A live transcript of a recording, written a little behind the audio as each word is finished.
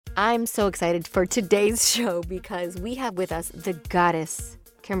I'm so excited for today's show because we have with us the goddess,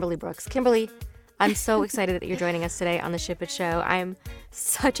 Kimberly Brooks. Kimberly, I'm so excited that you're joining us today on the Ship It Show. I'm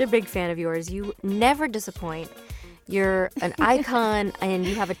such a big fan of yours. You never disappoint. You're an icon, and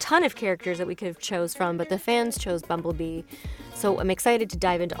you have a ton of characters that we could have chose from, but the fans chose Bumblebee. So I'm excited to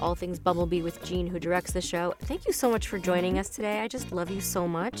dive into all things Bumblebee with Jean, who directs the show. Thank you so much for joining us today. I just love you so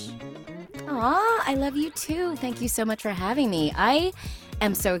much. Aw, I love you too. Thank you so much for having me. I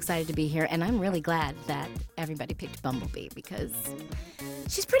am so excited to be here, and I'm really glad that everybody picked Bumblebee because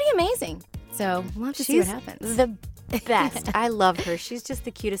she's pretty amazing. So we'll have to see what happens. The best. I love her. She's just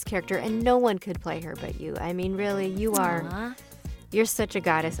the cutest character, and no one could play her but you. I mean, really, you are. Aw. You're such a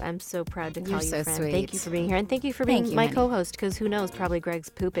goddess. I'm so proud to call You're you so friend. sweet. Thank you for being here, and thank you for being Thank you, my honey. co-host, because who knows, probably Greg's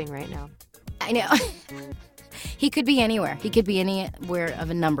pooping right now. I know. He could be anywhere. He could be anywhere of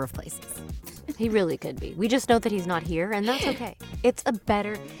a number of places. He really could be. We just know that he's not here, and that's okay.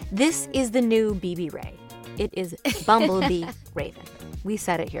 This is the new BB Ray. It is Bumblebee Raven. We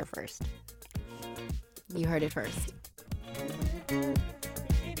said it here first. You heard it first.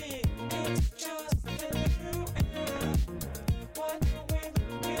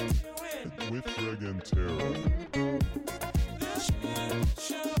 With Greg and Tara.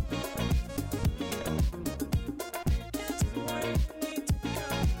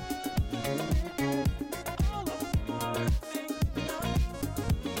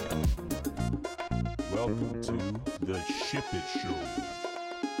 Welcome to the Ship It Show.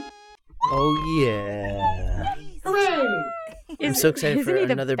 Oh yeah! I'm so excited for Isn't he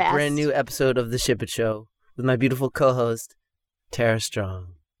the another best? brand new episode of the Ship It Show with my beautiful co-host Tara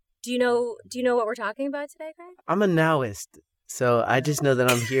Strong. Do you know what we're talking about today, Greg? I'm a nowist, so I just know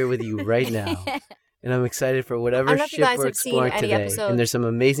that I'm here with you right now, and I'm excited for I whatever don't know if you ship guys we're have seen exploring any today. episode- And there's some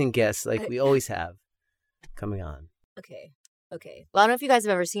amazing guests, like we always have, coming on. Okay. Well, I don't know if you guys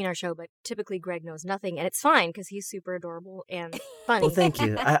have ever seen our show, but typically Greg knows nothing, and it's fine because he's super adorable and funny. Well, thank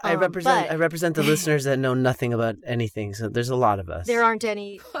you. I but- represent the listeners that know nothing about anything, so there's a lot of us. There aren't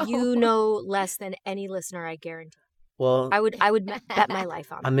any. You know less than any listener, I guarantee. Well, I would bet my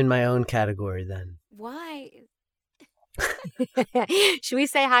life on I'm in my own category then. Why? it. Should we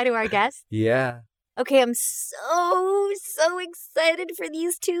say hi to our guests? Yeah. Okay, I'm so excited for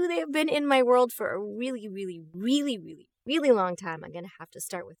these two. They've been in my world for a really long time. I'm going to have to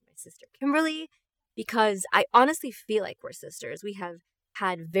start with my sister, Kimberly, because I honestly feel like we're sisters. We have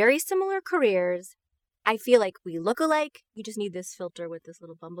had very similar careers. I feel like we look alike. You just need this filter with this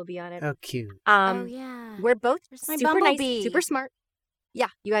little bumblebee on it. How cute. Oh, yeah. We're both Where's my super bumblebee? nice, super smart. Yeah,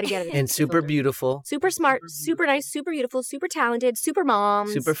 you got to get it. And super filter. beautiful. Super smart, super nice, super beautiful, super talented, super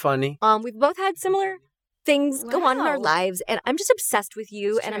moms. Super funny. We've both had similar things go on in our Wow. lives, and I'm just obsessed with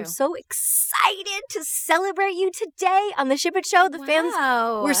you, It's and I'm true. so excited to celebrate you today on the Ship It Show. The fans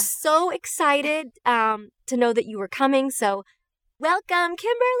Wow. were so excited to know that you were coming, so welcome,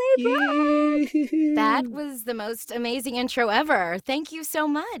 Kimberly Brooks. That was the most amazing intro ever. Thank you so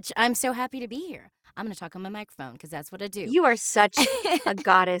much. I'm so happy to be here. I'm going to talk on my microphone because that's what I do. You are such a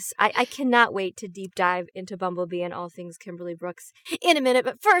goddess. I cannot wait to deep dive into Bumblebee and all things Kimberly Brooks in a minute.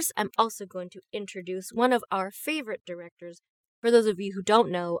 But first, I'm also going to introduce one of our favorite directors. For those of you who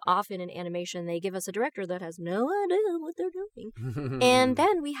don't know, often in animation, they give us a director that has no idea what they're doing. And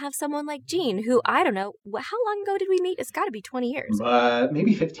then we have someone like Jean, who, I don't know, how long ago did we meet? It's got to be 20 years.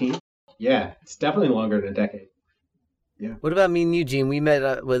 Maybe 15. Yeah, it's definitely longer than a decade. What about me and Eugene? We met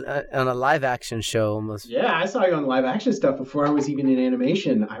on a live action show almost. Yeah, I saw you on live action stuff before I was even in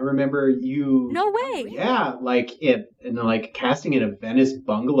animation. I remember you. No way. Yeah, like casting in a Venice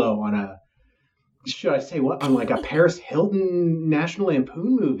bungalow on a. Should I say what? On like a Paris Hilton National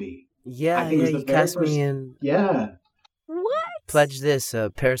Lampoon movie. Yeah, I think it was the you very cast first- me in Yeah. What? Pledge This,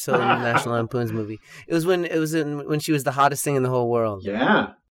 Paris Hilton National Lampoon's movie. It was when she was the hottest thing in the whole world.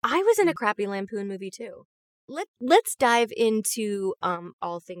 Yeah. I was in a crappy Lampoon movie too. Let's dive into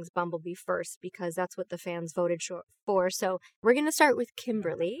all things Bumblebee first, because that's what the fans voted for. So we're going to start with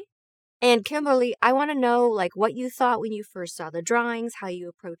Kimberly. And Kimberly, I want to know like what you thought when you first saw the drawings, how you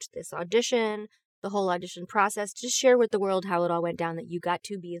approached this audition, the whole audition process. Just share with the world how it all went down, that you got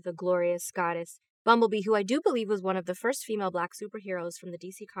to be the glorious goddess Bumblebee, who I do believe was one of the first female black superheroes from the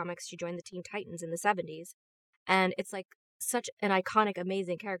DC Comics. She joined the Teen Titans in the 70s. And it's like such an iconic,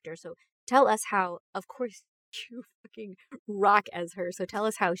 amazing character. So tell us how, of course, you fucking rock as her. So tell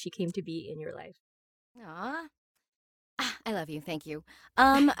us how she came to be in your life. Aw. I love you. Thank you.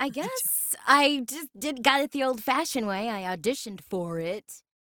 I guess I just got it the old-fashioned way. I auditioned for it.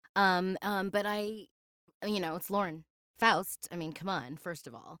 But it's Lauren Faust. I mean, come on, first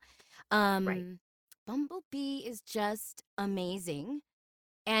of all. Right. Bumblebee is just amazing.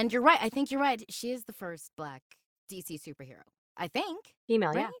 And you're right. I think you're right. She is the first Black DC superhero. I think.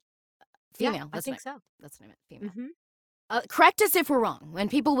 Female, Right? yeah. Female. Yeah, I That's think what so. That's what I meant. Female. Mm-hmm. Correct us if we're wrong. And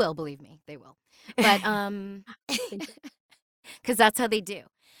people will believe me. They will. But because that's how they do.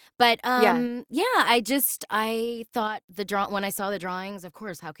 But yeah, I thought when I saw the drawings, of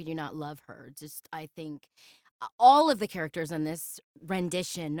course, how could you not love her? Just I think all of the characters in this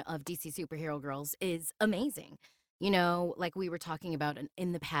rendition of DC superhero girls is amazing. You know, like we were talking about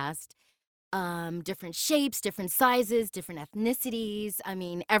in the past, different shapes, different sizes, different ethnicities. I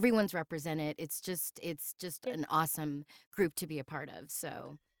mean, everyone's represented. It's just an awesome group to be a part of.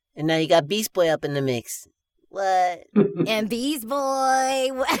 So, And now you got Beast Boy up in the mix. What? and Beast Boy,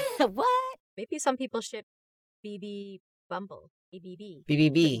 what? Maybe some people ship BB Bumble. BBB.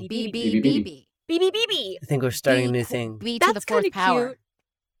 BBB. BB. BBBB. I think we're starting a new thing. B to the That's fourth kind of power.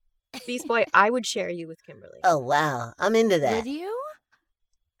 cute. Beast Boy, I would share you with Kimberly. Oh, wow. I'm into that. Would you?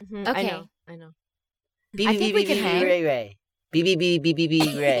 Mhm, Okay. I know. I think we could hang. Ray Ray.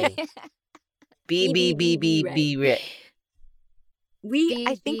 BBB Ray. BBB Ray.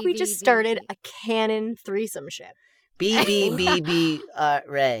 I think we just started a canon threesome ship. BBB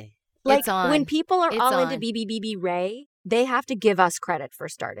Ray. Like, It's on. when people are It's all on. into BBBB Ray, they have to give us credit for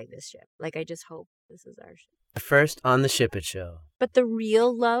starting this ship. Like, I just hope this is our ship. First on the Ship It Show. But the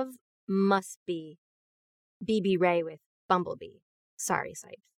real love must be BB Ray with Bumblebee. Sorry,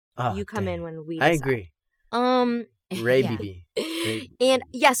 Sipes. Oh, You come damn. in when we I decide. agree. Ray Yeah. BB. Ray. And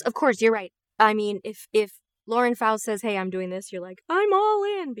yes, of course, you're right. I mean, if Lauren Faust says, "Hey, I'm doing this," you're like, "I'm all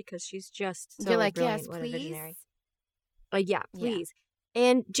in," because she's just so You're like, brilliant. yes, What a visionary. please. Yeah, Yeah. please.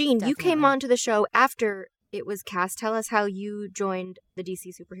 And Jean, you came Definitely. onto the show after it was cast. Tell us how you joined the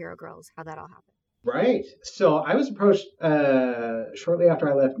DC Superhero Girls, how that all happened. Right. So I was approached shortly after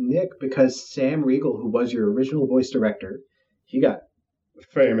I left Nick because Sam Riegel, who was your original voice director, he got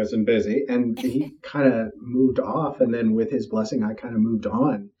famous and busy, and he kind of moved off. And then with his blessing, I kind of moved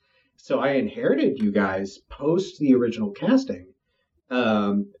on. So I inherited you guys post the original casting,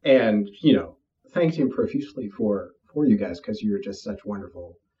 and thanked him profusely for you guys because you were just such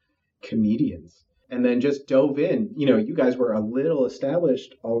wonderful comedians. And then just dove in. You guys were a little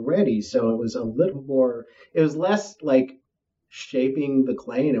established already, so it was less like shaping the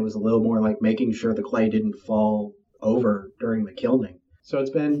clay, and it was a little more like making sure the clay didn't fall over during the kilning. So it's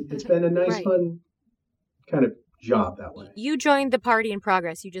been a nice, Right. fun kind of job that way. You joined the party in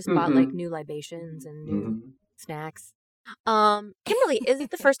progress. You just bought Mhm. like new libations and new Mhm. snacks. Kimberly, is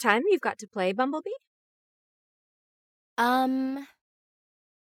it the first time you've got to play Bumblebee? I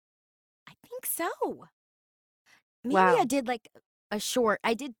think so. Maybe Wow. I did like a short.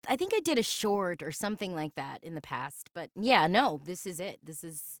 I think I did a short or something like that in the past. But yeah, no, this is it. This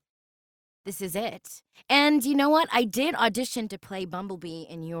is it. And you know what? I did audition to play Bumblebee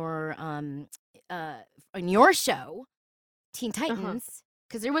in your show, Teen Titans,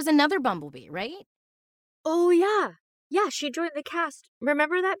 because there was another Bumblebee, right? Oh yeah, yeah. She joined the cast.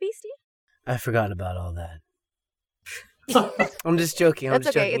 Remember that, Beastie? I forgot about all that. I'm just joking. I'm That's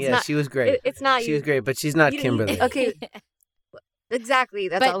just okay. joking. It's Yeah, not- she was great. It's not She you. was great, but she's not You- Kimberly. Okay, exactly.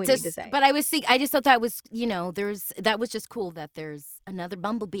 That's all we need to say. But I just thought that was, that was just cool that there's another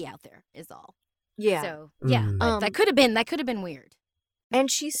Bumblebee out there. Is all. yeah. So yeah, Mm. but that could have been weird.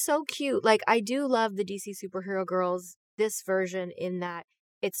 And she's so cute. Like, I do love the DC Superhero Girls, this version, in that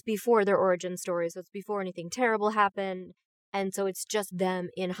it's before their origin story. So it's before anything terrible happened. And so it's just them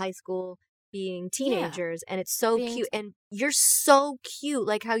in high school being teenagers. And it's so Being cute. And you're so cute,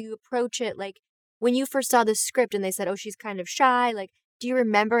 like how you approach it. Like, when you first saw the script and they said, oh, she's kind of shy. Like, do you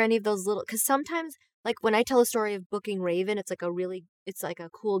remember any of those little... Because sometimes, like, when I tell a story of booking Raven, it's like a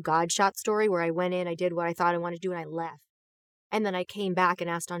cool God shot story where I went in, I did what I thought I wanted to do, and I left. And then I came back and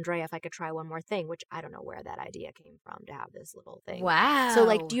asked Andrea if I could try one more thing, which I don't know where that idea came from to have this little thing. Wow. So,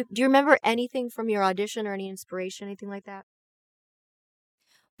 like, do you remember anything from your audition or any inspiration, anything like that?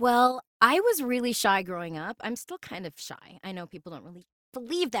 Well, I was really shy growing up. I'm still kind of shy. I know people don't really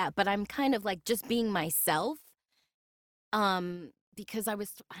believe that, but I'm kind of like just being myself. Because I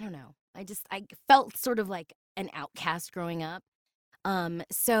don't know. I felt sort of like an outcast growing up.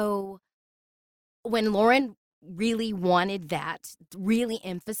 So when Lauren really wanted that, really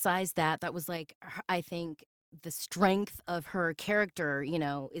emphasized that was like, I think the strength of her character,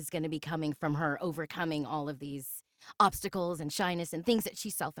 is going to be coming from her overcoming all of these obstacles and shyness and things that she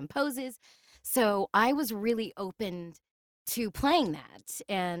self-imposes. So I was really open to playing that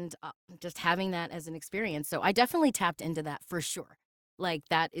and just having that as an experience. So I definitely tapped into that for sure. Like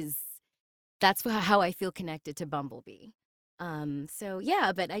that's how I feel connected to Bumblebee. So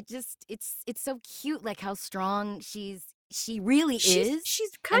yeah, but it's so cute, like how strong she's she really is.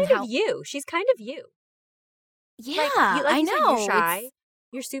 She's and kind how- of you. She's kind of you. Yeah, like I you said, know. you're shy. It's-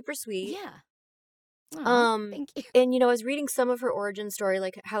 You're super sweet. Yeah. Aw, thank you. And I was reading some of her origin story,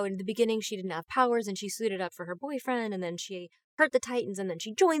 like how in the beginning she didn't have powers and she suited up for her boyfriend, and then she hurt the Titans, and then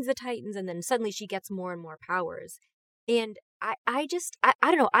she joins the Titans, and then suddenly she gets more and more powers. And I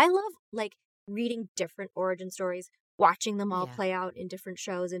don't know. I love like reading different origin stories, watching them all Yeah. play out in different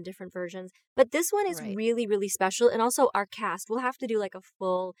shows and different versions. But this one is Right. really, really special. And also our cast, we'll have to do like a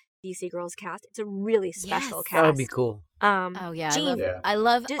full DC Girls cast. It's a really special Yes. cast. That would be cool. Oh yeah, Jean, I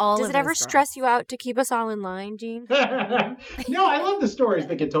love all does of it ever those stress girls. you out to keep us all in line, Jean? No, I love the stories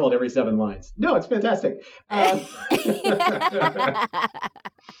that get told every 7 lines. No, it's fantastic.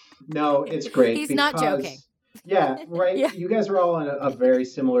 No, it's great. He's not because- joking. Yeah, right. Yeah. You guys are all on a very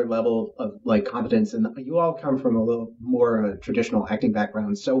similar level of like competence, and you all come from a little more traditional acting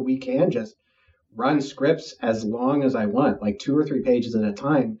background, so we can just run scripts as long as I want, like 2 or 3 pages at a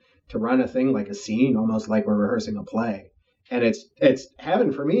time, to run a thing like a scene, almost like we're rehearsing a play. And it's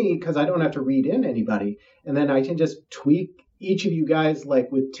heaven for me because I don't have to read in anybody, and then I can just tweak each of you guys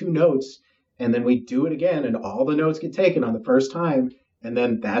like with 2 notes, and then we do it again, and all the notes get taken on the first time. And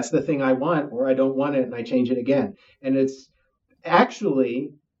then that's the thing I want, or I don't want it, and I change it again. And it's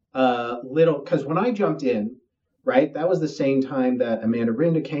actually little, because when I jumped in, right, that was the same time that Amanda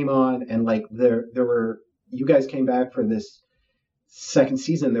Rinda came on, and like there were, you guys came back for this second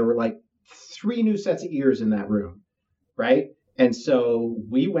season, there were like 3 new sets of ears in that room, right? And so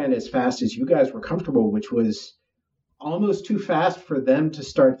we went as fast as you guys were comfortable, which was almost too fast for them to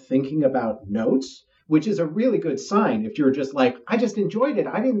start thinking about notes, which is a really good sign. If you're just like, I just enjoyed it,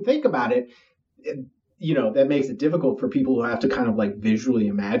 I didn't think about it, that makes it difficult for people who have to kind of like visually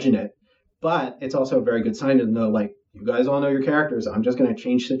imagine it. But it's also a very good sign to know, like, you guys all know your characters. I'm just going to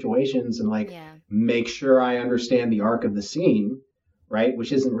change situations and like make sure I understand the arc of the scene, right?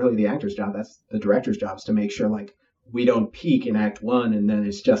 Which isn't really the actor's job. That's the director's job, is to make sure like we don't peak in Act 1 and then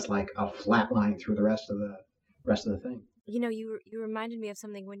it's just like a flat line through the rest of the thing. You reminded me of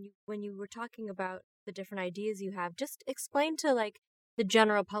something when you were talking about the different ideas you have. Just explain to like the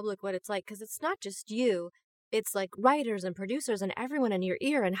general public what it's like, because it's not just you. It's like writers and producers and everyone in your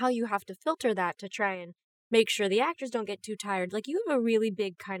ear, and how you have to filter that to try and make sure the actors don't get too tired. Like, you have a really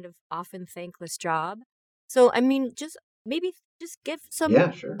big kind of often thankless job. So, I mean, just give some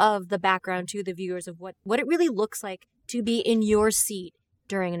of the background to the viewers of what it really looks like to be in your seat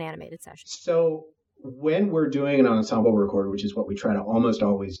during an animated session. So when we're doing an ensemble record, which is what we try to almost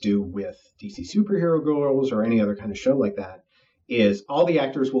always do with DC Superhero Girls or any other kind of show like that, is all the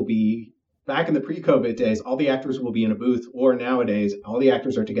actors will be, back in the pre-COVID days, all the actors will be in a booth, or nowadays, all the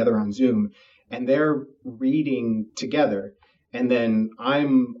actors are together on Zoom, and they're reading together. And then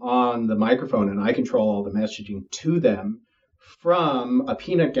I'm on the microphone, and I control all the messaging to them from a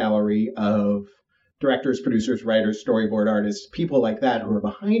peanut gallery of directors, producers, writers, storyboard artists, people like that who are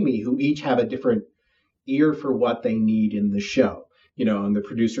behind me, who each have a different ear for what they need in the show. And the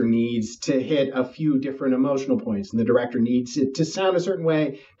producer needs to hit a few different emotional points, and the director needs it to sound a certain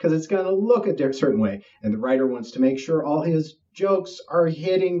way because it's going to look a certain way. And the writer wants to make sure all his jokes are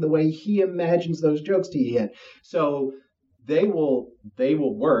hitting the way he imagines those jokes to hit. So they will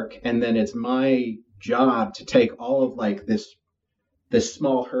work, and then it's my job to take all of like this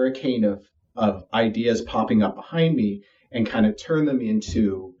small hurricane of ideas popping up behind me and kind of turn them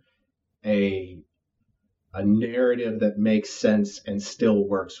into a narrative that makes sense and still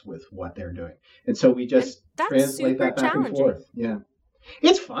works with what they're doing. And so we just translate that back and forth. Yeah.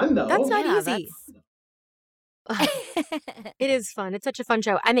 It's fun though. That's not easy. It is fun. It's such a fun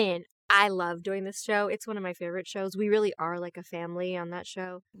show. I mean, I love doing this show. It's one of my favorite shows. We really are like a family on that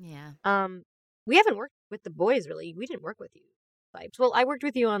show. Yeah. We haven't worked with the boys really. We didn't work with you. Well, I worked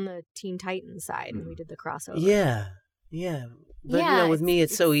with you on the Teen Titans side when we did the crossover. Yeah. But with me,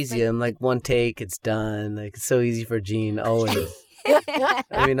 it's so easy. like, I'm like, one take, it's done. Like, it's so easy for Jean always.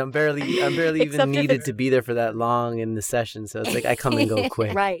 I mean, I'm barely even needed to be there for that long in the session, so it's like I come and go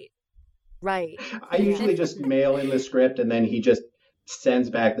quick. Right. I usually just mail in the script, and then he just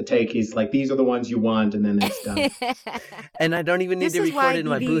sends back the take. He's like, these are the ones you want, and then it's done. And I don't even need to record it in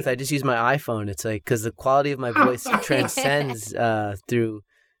my booth. I just use my iPhone. It's like, because the quality of my voice transcends through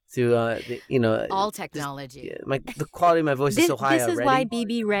all technology. The quality of my voice is so high already. This is why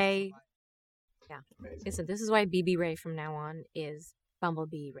BB Ray. Yeah. Listen, this is why BB Ray from now on is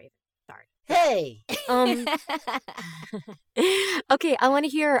Bumblebee Raven. Sorry. Hey. Okay, I want to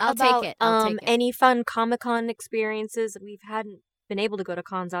hear I'll about take it. any fun Comic-Con experiences that we've had been able to go to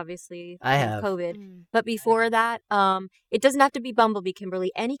cons, obviously. I because have. of COVID. But before that, it doesn't have to be Bumblebee,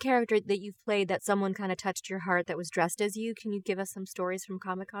 Kimberly. Any character that you've played that someone kind of touched your heart that was dressed as you, can you give us some stories from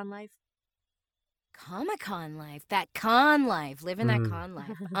Comic-Con life? Comic-Con life. That con life. Living that con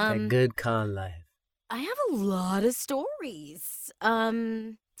life. That good con life. I have a lot of stories.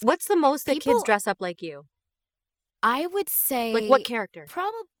 What's the most that People- kids dress up like you? I would say... Like what character?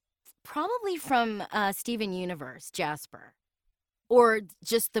 Probably from Steven Universe, Jasper. Or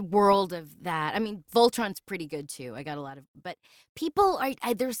just the world of that. I mean, Voltron's pretty good too. I got a lot of... But people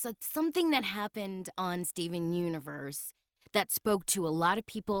are... there's something that happened on Steven Universe that spoke to a lot of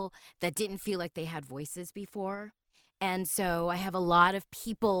people that didn't feel like they had voices before. And so I have a lot of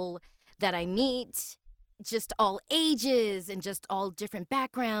people that I meet, just all ages and just all different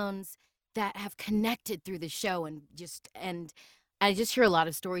backgrounds, that have connected through the show, and I just hear a lot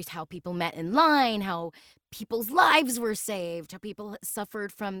of stories, how people met in line, how people's lives were saved, how people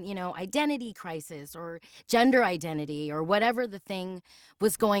suffered from, identity crisis or gender identity or whatever the thing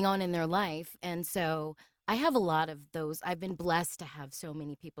was going on in their life. And so I have a lot of those. I've been blessed to have so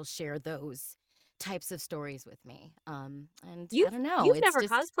many people share those types of stories with me. And I don't know. You've it's never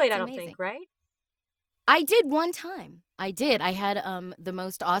just, cosplayed, it's I don't amazing. think, right? I did one time. I did. I had the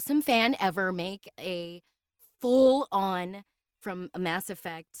most awesome fan ever make a full-on from Mass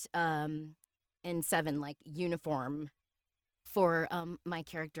Effect in 7 uniform for my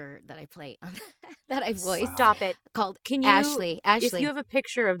character that I play that I voiced. Stop it. Called Can you, Ashley. If you have a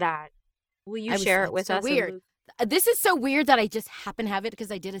picture of that, will you share it with so us? Weird. This is so weird that I just happen to have it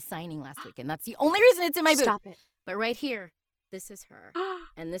because I did a signing last week, and that's the only reason it's in my booth. Stop it. But right here, this is her,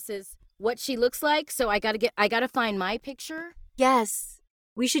 and this is what she looks like. So I gotta find my picture. Yes.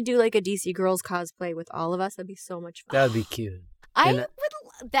 We should do like a DC Girls cosplay with all of us. That'd be so much fun. That would be cute.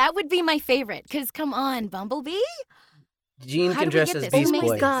 That would be my favorite. Because come on, Bumblebee. Jean How can do we dress get as this? Beast Oh my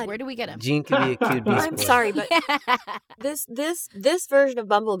Boy. God. Where do we get him? Jean can be a cute Beast I'm Boy. sorry, but this version of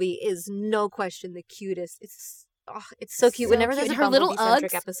Bumblebee is no question the cutest. It's so cute. So Whenever cute. there's a Her little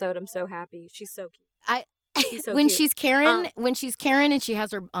Bumblebee-centric Uggs. episode, I'm so happy. She's so cute. She's so when cute. she's Karen and she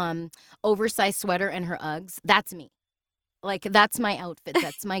has her oversized sweater and her Uggs, that's me. Like, that's my outfit.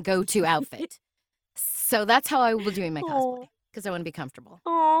 That's my go-to outfit. So that's how I will be doing my cosplay, because I want to be comfortable.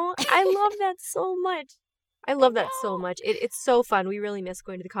 Oh, I love that so much. I love that so much. It's so fun. We really miss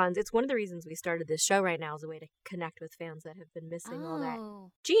going to the cons. It's one of the reasons we started this show right now, as a way to connect with fans that have been missing all that.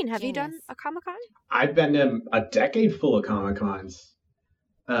 Jean, have you done Genius. a Comic-Con? I've been to a decade full of Comic-Cons.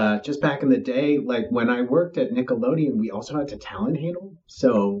 Just back in the day, like when I worked at Nickelodeon, we also had to talent handle.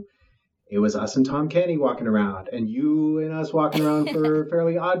 So it was us and Tom Kenny walking around, and you and us walking around for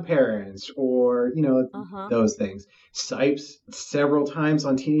Fairly Odd Parents, or, those things. Sipes several times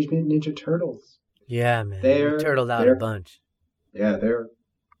on Teenage Mutant Ninja Turtles. Yeah, man. They're- We turtled out they're- a bunch. Yeah, they're...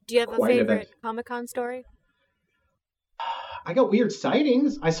 Do you have a Quite a favorite bit. Comic-Con story? I got weird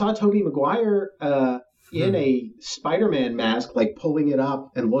sightings. I saw Tobey Maguire in a Spider-Man mask, like pulling it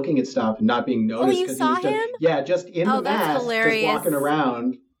up and looking at stuff and not being noticed. you 'cause he saw was just, him? Yeah, just in Oh, the that's mask, hilarious. just walking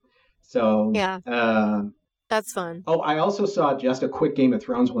around. So Yeah. That's fun. Oh, I also saw just a quick Game of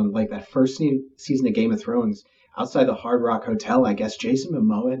Thrones one, like that first season of Game of Thrones. Outside the Hard Rock Hotel, I guess Jason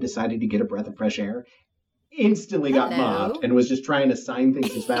Momoa decided to get a breath of fresh air. Instantly got Hello. mobbed and was just trying to sign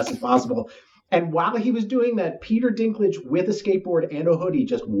things as fast as possible. And while he was doing that, Peter Dinklage with a skateboard and a hoodie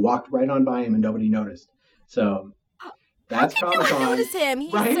just walked right on by him and nobody noticed. So that's How did no one Comic-Con. notice him?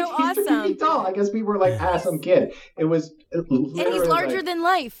 He's Right? so He's pretty awesome. tall. I guess people were like, some kid. It was literally And he's larger like- than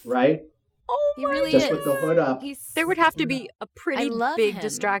life. Right? Oh, He really Just is. with the hood up. There would have to be a pretty love big him.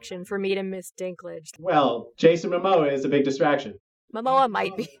 distraction for me to miss Dinklage. Well, Jason Momoa is a big distraction. Momoa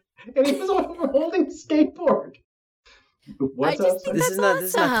might be. And he was holding a skateboard. What's I just up? think This That's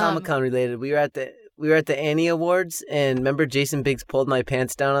is not awesome. Comic-Con related. We were at the Annie Awards, and remember Jason Biggs pulled my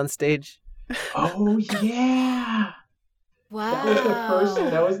pants down on stage? Oh yeah. Wow.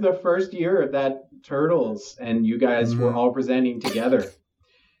 That was the first year of that Turtles, and you guys were all presenting together.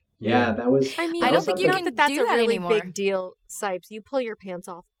 Yeah, that was. I mean, I that don't was think you something. can that's do a that really anymore. big deal, Sipes. You pull your pants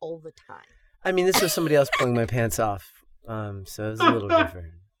off all the time. I mean, this was somebody else pulling my pants off, so it was a little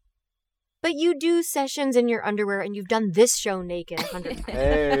different. But you do sessions in your underwear, and you've done this show naked 100 times.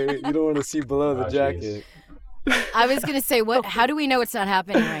 Hey, you don't want to see below the jacket. I was gonna say, how do we know it's not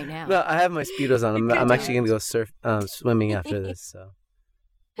happening right now? No, I have my Speedos on. I'm actually going to go swimming after this, so.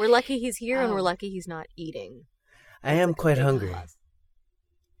 We're lucky he's here, and Oh. we're lucky he's not eating. I am quite hungry.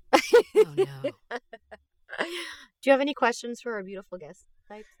 Oh no. Do you have any questions for our beautiful guest,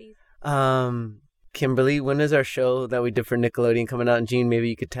 Sipesies? Kimberly, when is our show that we did for Nickelodeon coming out? And Jean, maybe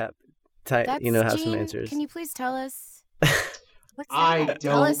you could have some Jean, answers. Can you please tell us? What's I that?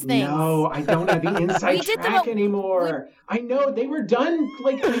 Tell us don't things. know. I don't have the inside We did them track a- anymore. I know they were done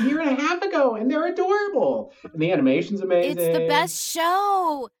like a year and a half ago, and they're adorable. And the animation's amazing. It's the best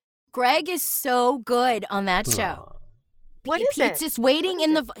show. Greg is so good on that show. Aw. What is He's it? just waiting What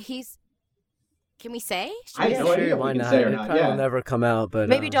in is the. He's. Can we say? I have Yeah, no sure, idea if why we can not? say or It not. probably will Yeah. never come out, but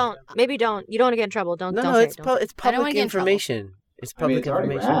Maybe don't. Maybe don't. You don't want to get in trouble. Don't. No, don't no, say it's it. Don't say it. it's I don't wanna public get in trouble. information. It's I mean, public it's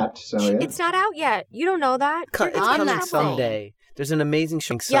already information. wrapped, so yeah. It's not out yet. You don't know that. You're It's gonna I'm get in coming not trouble. someday. There's an amazing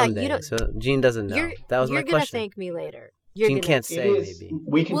show Yeah, you someday. don't- So Gene doesn't know. That was my You're gonna question. thank me later. You're Gene gonna. can't It say is. maybe.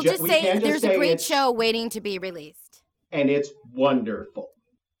 We can We'll ju- just we say can just there's say a great it's- show waiting to be released. and it's wonderful.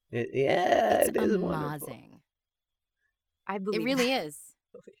 Yeah, It's it is wonderful. amazing. I believe It really is.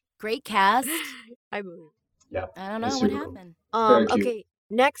 Great cast. I believe. Yeah. I don't know It's what super cool. happened. Very cute. Okay.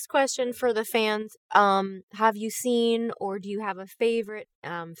 Next question for the fans. Have you seen or do you have a favorite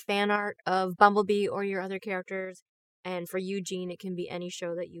fan art of Bumblebee or your other characters? And for you, Gene, it can be any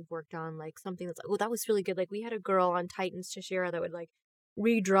show that you've worked on, like something that's like, oh, that was really good. Like we had a girl on Titans, Shashira, that would like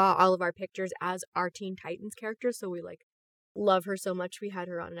redraw all of our pictures as our Teen Titans characters. So we like love her so much. We had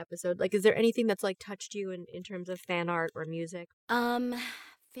her on an episode. Like, is there anything that's like touched you in terms of fan art or music?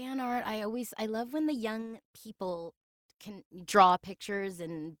 Fan art. I love when the young people can draw pictures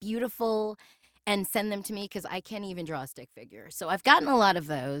and beautiful and send them to me because I can't even draw a stick figure. So I've gotten a lot of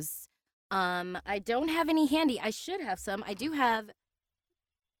those. I don't have any handy. I should have some. I do have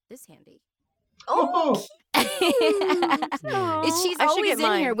this handy. Oh, Aw, She's I should always get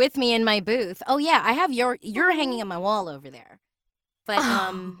in here mine. with me in my booth. Oh yeah, I have you're hanging on my wall over there. But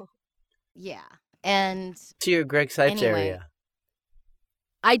yeah. And To your Greg Sipes Anyway. area.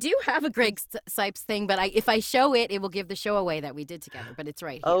 I do have a Greg Sipes thing, but if I show it, it will give the show away that we did together. But it's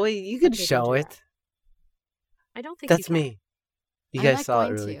right here. Oh wait, you could Okay, don't show do it. that. I don't think That's you can. me. You I'm guys not saw it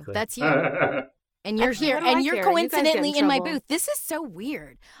going really to. quick. That's you. And you're Actually, here, what do I and you're care? You guys get in coincidentally in my trouble. booth. This is so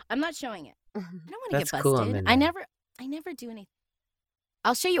weird. I'm not showing it. I don't want to That's get cool, busted. Amanda. I never do anything.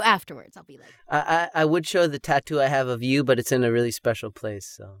 I'll show you afterwards. I'll be like, I would show the tattoo I have of you, but it's in a really special place.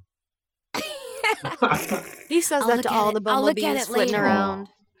 So He says I'll that look to at all it. the I'll look at bumblebees it flitting later. around.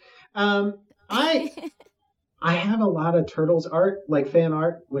 I have a lot of Turtles art, like fan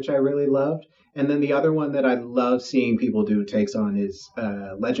art, which I really loved. And then the other one that I love seeing people do takes on is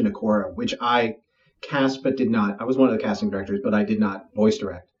Legend of Korra, which I cast but did not. I was one of the casting directors, but I did not voice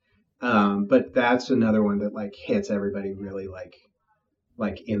direct. But that's another one that like hits everybody really like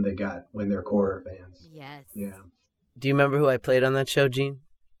in the gut when they're Korra fans. yes. Yeah. do you remember who I played on that show, Gene?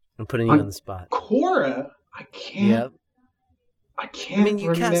 I'm putting you On- on the spot. Korra, I can't. Yep. I I can't. mean,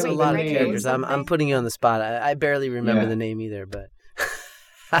 you cast a remember lot the of name. characters. I'm putting you on the spot. I barely remember Yeah. the name either, but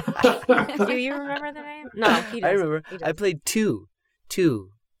Do you remember the name? No, he doesn't. I remember. He I doesn't. played two.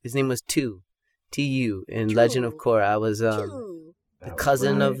 His name was T-U in Legend of Korra. I was the Two. That was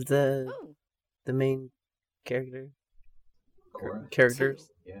cousin right. of the Oh, main character. Korra. Characters.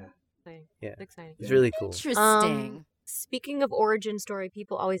 Yeah. Exciting. Yeah. Exciting. It's really cool. interesting. Speaking of origin story,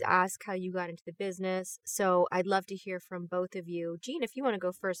 people always ask how you got into the business. So I'd love to hear from both of you. Gene, if you want to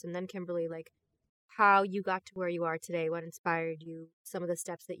go first, and then Kimberly, like how you got to where you are today, what inspired you, some of the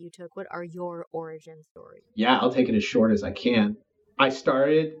steps that you took. What are your origin stories? Yeah, I'll take it as short as I can. I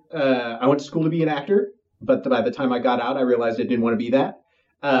started, I went to school to be an actor, but by the time I got out, I realized I didn't want to be that.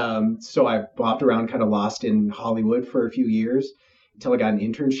 So I bopped around kind of lost in Hollywood for a few years until I got an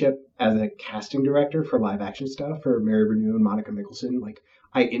internship as a casting director for live action stuff for Mary Renew and Monica Mickelson. Like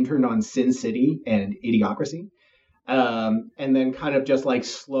I interned on Sin City and Idiocracy. And then kind of just like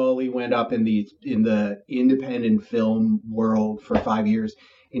slowly went up in the independent film world for 5 years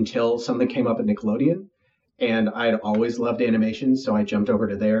until something came up at Nickelodeon. And I'd always loved animation, so I jumped over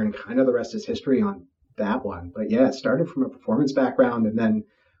to there, and kind of the rest is history on that one. But yeah, it started from a performance background, and then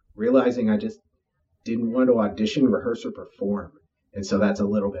realizing I just didn't want to audition, rehearse, or perform. And so that's a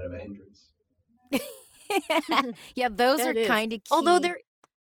little bit of a hindrance. Yeah, those That are is. kind of key. Although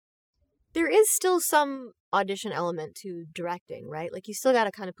there is still some audition element to directing, right? Like you still got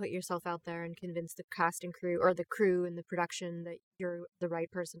to kind of put yourself out there and convince the cast and crew or the crew and the production that you're the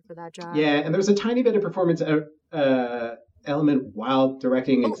right person for that job. Yeah, and there's a tiny bit of performance element while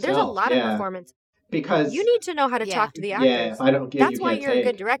directing itself. There's a lot of performance. Because You need to know how to Yeah. talk to the actors. yeah, if I don't get That's you why can't you're take. a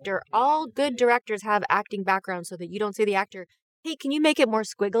good director. All good directors have acting backgrounds so that you don't say to the actor, hey, can you make it more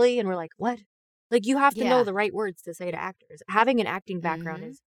squiggly? And we're like, what? Like you have to know Yeah. the right words to say to actors. Having an acting background Mhm.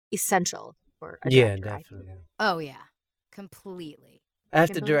 is essential for a Yeah, director, I think. definitely. Oh yeah, completely. I have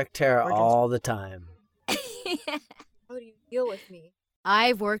to Kimberly? direct Tara Origins. all the time. How do you deal with me?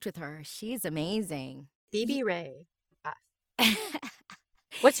 I've worked with her. She's amazing. Phoebe Ray.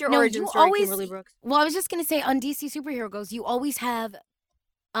 What's your No, origin you story, always- Kimberly Brooks? Well, I was just gonna say on DC Superhero Goes, you always have,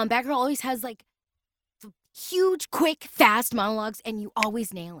 Batgirl always has like huge, quick, fast monologues, and you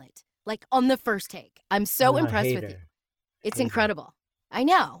always nail it, like on the first take. I'm so I impressed hate with her. you. It's Hate her. incredible. I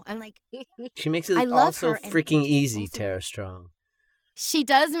know. I'm like, She makes I it love also her, and freaking easy, also- Tara Strong. she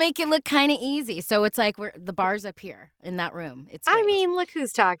does make it look kind of easy. So it's like the bar's up here in that room. It's I great. mean, look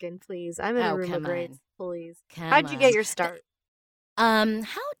who's talking, please. I'm in Oh, a room of come greats, on. please. Come How'd you get on. your start?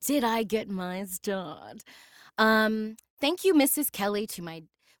 How did I get my start? Thank you, Mrs. Kelly,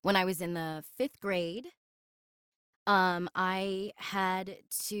 when I was in the 5th grade. I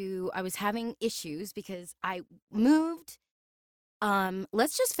was having issues because I moved.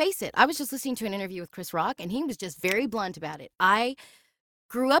 Let's just face it. I was just listening to an interview with Chris Rock, and he was just very blunt about it. I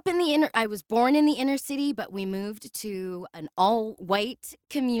grew up I was born in the inner city, but we moved to an all-white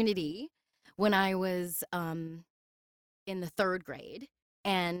community when I was, in the 3rd grade.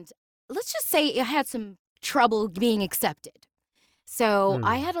 And let's just say I had some trouble being accepted. So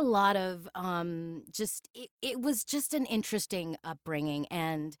I had a lot of it was just an interesting upbringing.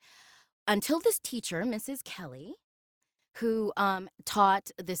 And until this teacher, Mrs. Kelly, who taught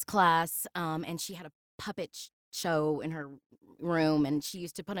this class, and she had a puppet show in her room, and she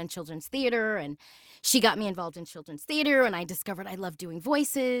used to put on children's theater, and she got me involved in children's theater, and I discovered I love doing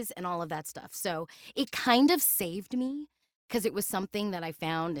voices and all of that stuff. So it kind of saved me because it was something that I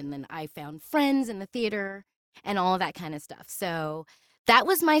found, and then I found friends in the theater and all of that kind of stuff. So that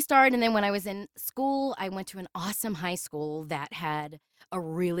was my start. And then when I was in school, I went to an awesome high school that had a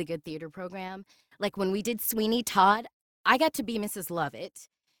really good theater program. Like when we did Sweeney Todd, I got to be Mrs. Lovett,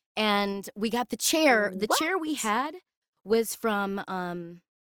 and we got the chair. The chair we had was from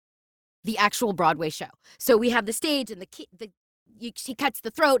the actual Broadway show. So we have the stage, and she cuts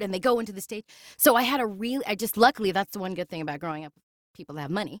the throat, and they go into the stage. So I had luckily, that's the one good thing about growing up with people that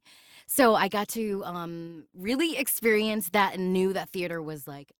have money. So I got to really experience that and knew that theater was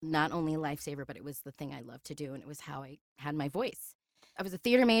like not only a lifesaver, but it was the thing I loved to do, and it was how I had my voice. I was a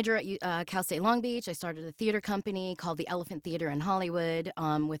theater major at Cal State Long Beach. I started a theater company called the Elephant Theater in Hollywood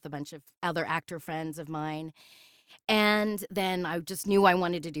with a bunch of other actor friends of mine. And then I just knew I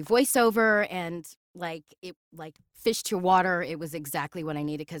wanted to do voiceover, and like fish to water, it was exactly what I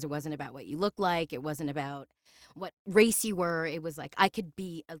needed because it wasn't about what you look like. It wasn't about what race you were. It was like I could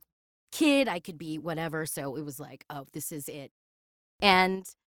be a kid, I could be whatever. So it was like, oh, this is it. And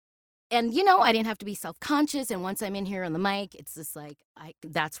I didn't have to be self-conscious. And once I'm in here on the mic, it's just like,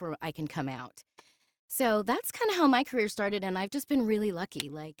 that's where I can come out. So that's kind of how my career started. And I've just been really lucky.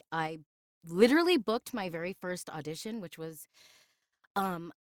 Like I literally booked my very first audition, which was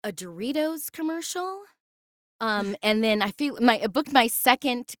a Doritos commercial. And then I booked my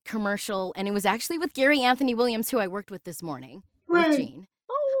second commercial, and it was actually with Gary Anthony Williams, who I worked with this morning with Gene.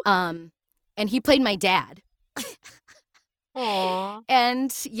 And he played my dad. Aww.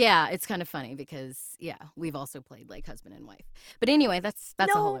 And yeah, it's kind of funny because we've also played like husband and wife. But anyway, that's a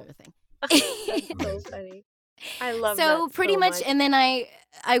whole other thing. So funny. I love that So pretty so much, and then I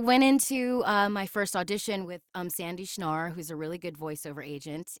went into my first audition with Sandy Schnar, who's a really good voiceover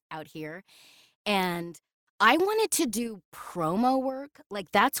agent out here, and I wanted to do promo work.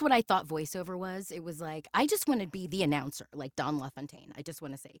 Like that's what I thought voiceover was. It was like I just want to be the announcer, like Don LaFontaine. I just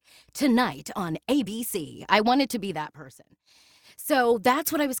want to say tonight on ABC. I wanted to be that person. So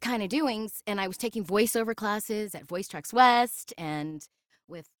that's what I was kind of doing, and I was taking voiceover classes at Voice Tracks West, and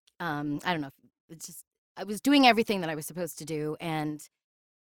with I don't know, it's just I was doing everything that I was supposed to do, and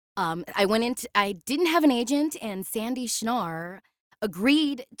I didn't have an agent, and Sandy Schnar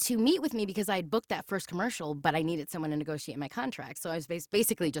agreed to meet with me because I had booked that first commercial, but I needed someone to negotiate my contract. So I was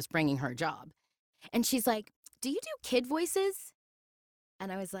basically just bringing her a job. And she's like, do you do kid voices?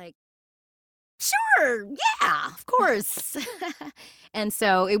 And I was like, sure, yeah, of course. And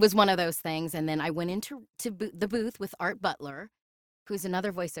so it was one of those things. And then I went into the booth with Art Butler, who's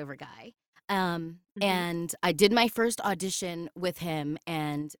another voiceover guy. And I did my first audition with him,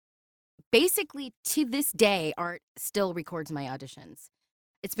 and basically to this day, Art still records my auditions.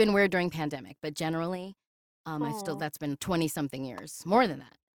 It's been weird during pandemic, but generally, that's been 20 something years, more than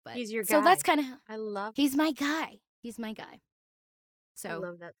that. But he's your guy. So that's kind of, he's my guy. He's my guy. So I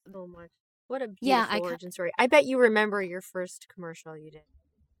love that so much. What a beautiful origin story. I bet you remember your first commercial you did.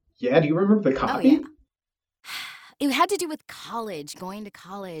 Yeah, do you remember the copy? Oh, yeah. It had to do with college, going to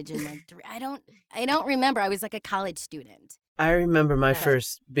college, and like I don't remember. I was like a college student. I remember my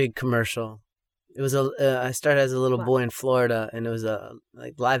first big commercial. It was I started as a little boy in Florida, and it was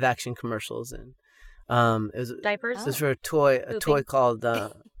like live action commercials, and it was diapers. It was for a toy called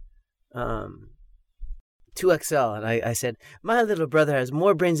 2XL. And I said, my little brother has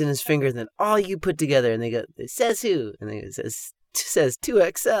more brains in his finger than all you put together. And they go, it says who? And they go, it says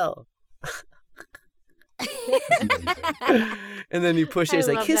 2XL. And then you push it. It's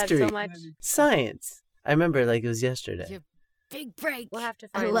like history, so much. science. I remember like it was yesterday. Your big break. We'll have to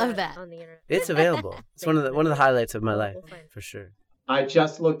I find love that that. on the internet. It's available. It's one of the highlights of my life, We'll find it. for sure. I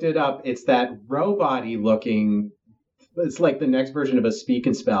just looked it up. It's that robot-y looking. It's like the next version of a speak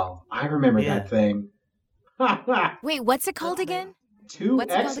and spell. I remember that thing. Wait, what's it called again?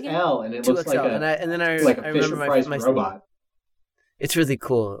 2XL, and it looks like 2XL. I like a remember Fisher-Price my robot. It's really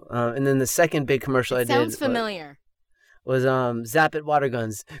cool. And then the second big commercial I did Sounds familiar. was Zap It Water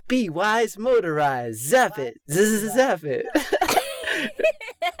Guns. Be wise, motorized. Zap it. Zap it.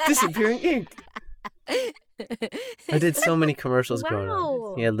 Disappearing ink. I did so many commercials growing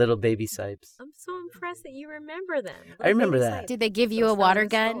Wow. up. Yeah, little baby sipes. I'm so impressed that you remember them. I remember that. Did they give you a water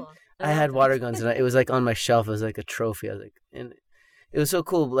gun? I had water guns, and it was like on my shelf. It was like a trophy. I was like, and it was so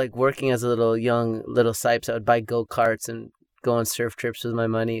cool. Like working as a little sipes, I would buy go-karts and go on surf trips with my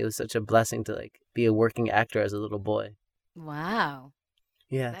money. It was such a blessing to like be a working actor as a little boy. Wow.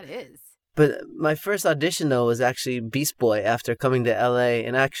 Yeah. That is. But my first audition, though, was actually Beast Boy after coming to L.A.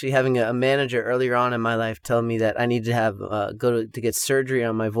 and actually having a manager earlier on in my life tell me that I needed to have to get surgery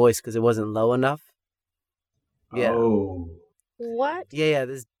on my voice because it wasn't low enough. Yeah. Oh. What? Yeah.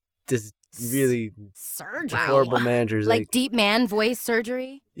 This really Surgery. horrible managers. Like deep man voice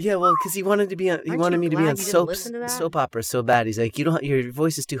surgery? Yeah, well, because he wanted me to be on glad you didn't listen to that? soap operas so bad. He's like, your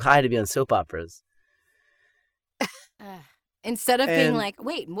voice is too high to be on soap operas. Instead of being And- like,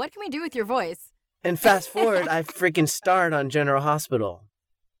 wait, what can we do with your voice? And fast forward, I freaking starred on General Hospital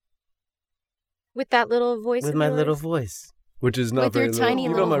With that little voice. with of my yours? little voice, which is not With your very tiny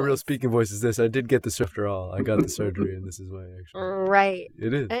low. little my real voice. speaking voice is this. I did get this after all. I got the surgery, and this is why actually Right.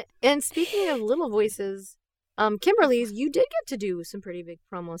 it is. And speaking of little voices, Kimberly's, you did get to do some pretty big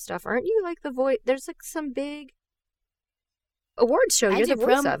promo stuff, aren't you? Like the voice. There's like some big awards show. I You're do the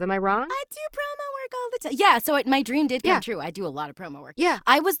voice promo- of. Am I wrong? I do promo work all the time. Yeah, so my dream did come Yeah. true. I do a lot of promo work. Yeah.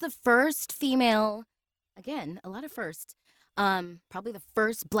 I was the first female, again, a lot of firsts. Probably the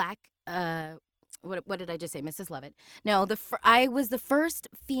first black, what did I just say, Mrs. Lovett? No, I was the first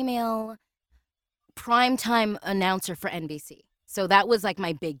female primetime announcer for NBC. So that was like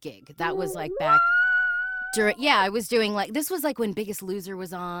my big gig. That was like back during, I was doing like, this was like when Biggest Loser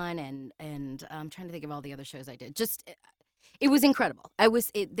was on and I'm trying to think of all the other shows I did. Just, it was incredible.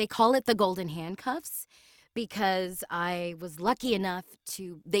 They call it the Golden Handcuffs because I was lucky enough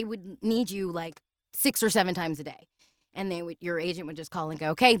they would need you like 6 or 7 times a day. And your agent would just call and go,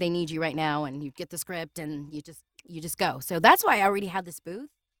 okay, they need you right now. And you get the script and you just go. So that's why I already had this booth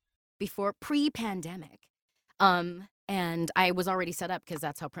before pre-pandemic. And I was already set up because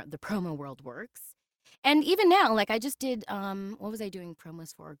that's how the promo world works. And even now, like I just did, what was I doing?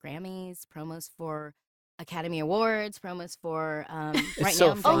 Promos for Grammys, promos for Academy Awards, promos for right so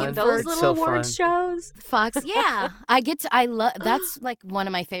now. I'm fun. doing Oh, it those for little so awards fun. shows. Fox. Yeah, that's like one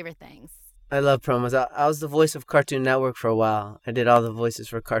of my favorite things. I love promos. I was the voice of Cartoon Network for a while. I did all the voices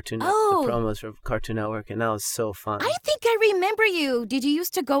for the promos for Cartoon Network, and that was so fun. I think I remember you. Did you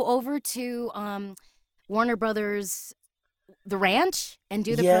used to go over to Warner Brothers, the ranch, and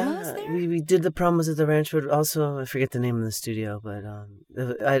do the promos there? we did the promos at the ranch, but also I forget the name of the studio. But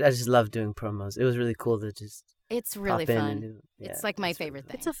I just love doing promos. It was really cool to just It's really pop in fun. and do, It's like my favorite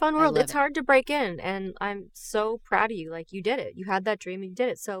thing. It's a fun I world. love It's it. hard to break in, and I'm so proud of you. Like you did it. You had that dream and you did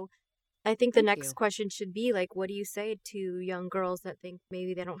it. So I think the Thank next you. question should be like, what do you say to young girls that think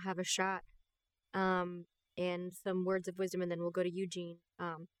maybe they don't have a shot? And some words of wisdom, and then we'll go to Eugene.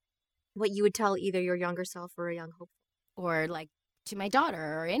 What you would tell either your younger self or a young hope. Or like to my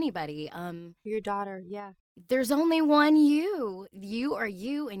daughter or anybody. Your daughter, yeah. There's only one you. You are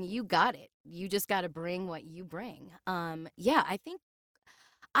you, and you got it. You just got to bring what you bring. I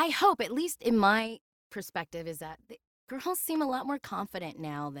hope, at least in my perspective, is that the girls seem a lot more confident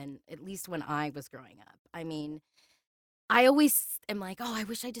now than at least when I was growing up. I mean, I always am like, oh, I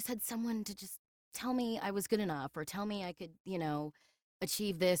wish I just had someone to just tell me I was good enough or tell me I could,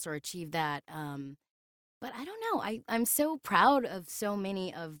 achieve this or achieve that. But I don't know. I'm so proud of so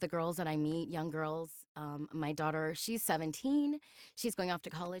many of the girls that I meet, young girls. My daughter, she's 17. She's going off to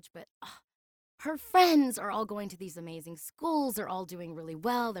college, but her friends are all going to these amazing schools. They're all doing really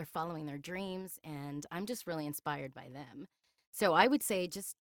well. They're following their dreams, and I'm just really inspired by them. So I would say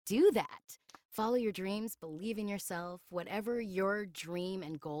just do that. Follow your dreams, believe in yourself. Whatever your dream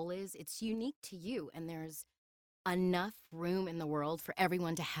and goal is, it's unique to you, and there's enough room in the world for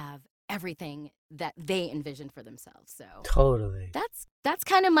everyone to have everything that they envision for themselves. So Totally. that's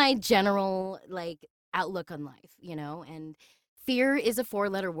kind of my general outlook on life, and fear is a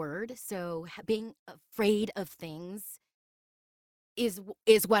 4-letter word. So being afraid of things is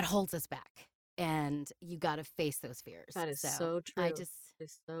what holds us back. And you got to face those fears. That is so true.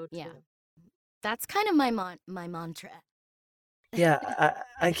 It's so true. Yeah, that's kind of my mantra. Yeah,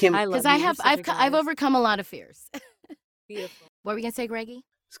 I came. I love Because you. You're such a I've goddess. overcome a lot of fears. Beautiful. What were we gonna say, Greggy?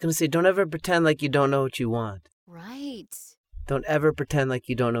 was gonna say, don't ever pretend like you don't know what you want. Right. Don't ever pretend like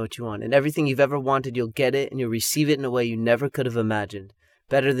you don't know what you want. And everything you've ever wanted, you'll get it, and you'll receive it in a way you never could have imagined.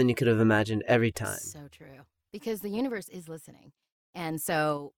 Better than you could have imagined every time. So true. Because the universe is listening. And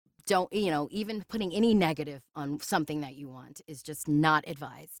so don't, even putting any negative on something that you want is just not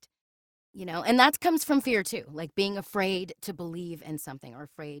advised. And that comes from fear too, like being afraid to believe in something or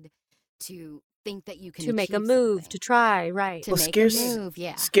afraid to think that you can To make a achieve move, something. to try, right. To Well, make a move,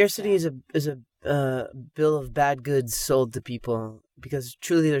 yeah. Scarcity So- is a bill of bad goods sold to people, because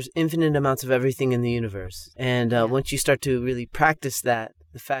truly there's infinite amounts of everything in the universe. And Yeah. once you start to really practice that,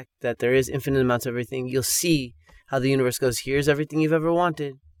 the fact that there is infinite amounts of everything, you'll see how the universe goes, here's everything you've ever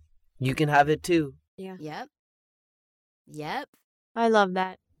wanted. You can have it too. Yeah. Yep. I love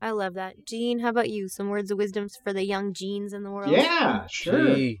that. Jean, how about you? Some words of wisdom for the young Jeans in the world? Yeah,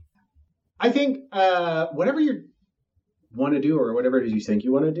 sure. Gee. I think whatever you want to do or whatever it is you think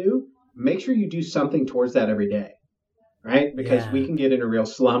you want to do, make sure you do something towards that every day, right? Because we can get in a real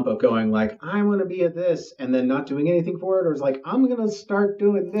slump of going like, I want to be at this, and then not doing anything for it, or it's like, I'm going to start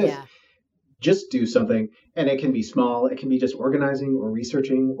doing this. Yeah. Just do something, and it can be small. It can be just organizing or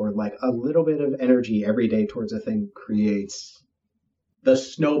researching, or like a little bit of energy every day towards a thing creates the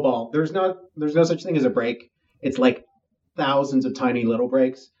snowball. There's no such thing as a break. It's like thousands of tiny little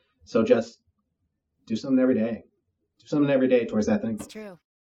breaks. So just do something every day. Do something every day towards that thing. It's true.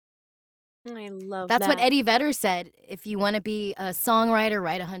 I love That's that. what Eddie Vedder said. If you want to be a songwriter,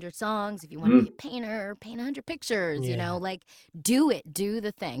 write 100 songs. If you want to be a painter, paint 100 pictures. Yeah. Like do it. Do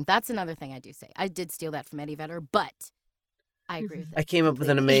the thing. That's another thing I do say. I did steal that from Eddie Vedder, but I agree with it. I came up with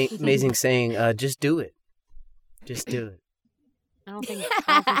an amazing saying, just do it. Just do it. I don't think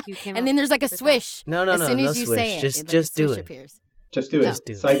you came And up then there's like a with that. swish. No, as soon no as you swish. say it, Just like a do swish it. appears. Just do it. Just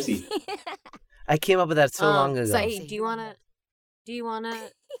do it. Sightsee. I came up with that so long ago. Saeed, do you wanna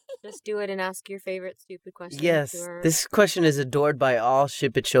just do it and ask your favorite stupid question? Yes, to our- this question is adored by all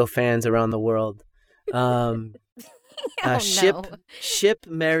Ship It Show fans around the world. Oh, Ship,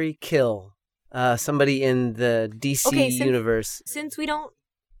 marry, kill. Somebody in the DC universe. Since we don't,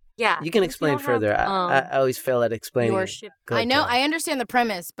 yeah, You can since we explain don't further. have, I always fail at explaining. your it. ship. Go I ahead, know. Tara. I understand the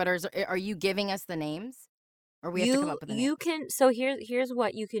premise, but are you giving us the names? Or we have to come up with the names? You can. So here's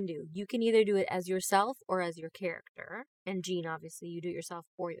what you can do. You can either do it as yourself or as your character. And Jean, obviously, you do it yourself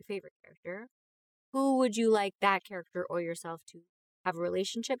or your favorite character. Who would you like that character or yourself to have a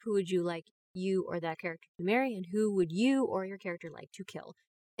relationship? Who would you like you or that character to marry? And who would you or your character like to kill?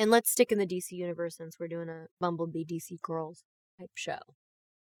 And let's stick in the DC universe since we're doing a Bumblebee DC Girls type show.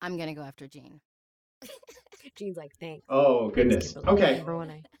 I'm going to go after Jean. Jean's like, thanks. Oh, goodness. Kimberly. Okay. Number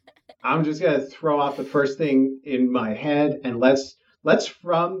one, I'm just going to throw off the first thing in my head, and let's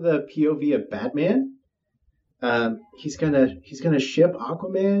from the POV of Batman. He's gonna ship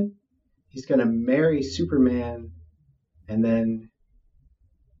Aquaman. He's gonna marry Superman, and then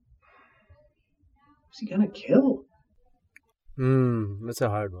who's he gonna kill? That's a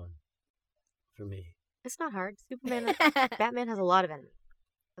hard one for me. It's not hard. Batman has a lot of enemies.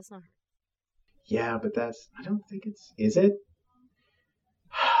 That's not hard. Yeah, but I don't think it's. Is it?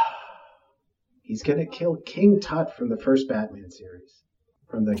 He's gonna kill King Tut from the first Batman series,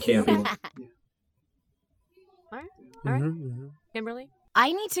 from the camping. All right. Mm-hmm. Kimberly?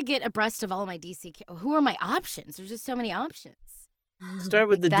 I need to get abreast of all my DC. Who are my options? There's just so many options. Start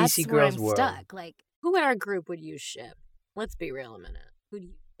with the That's DC where Girls I'm world. stuck. Like, Who in our group would you ship? Let's be real a minute. Who do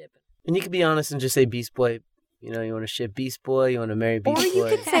you ship? And you can be honest and just say Beast Boy. You know, you want to ship Beast Boy, you want to marry Beast Or you Boy.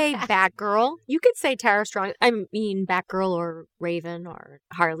 could say Batgirl. You could say Tara Strong. I mean, Batgirl or Raven or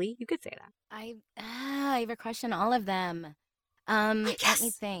Harley. You could say that. I have a crush on all of them. Let me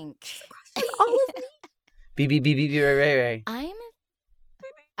think. All of them. BBBB Ray.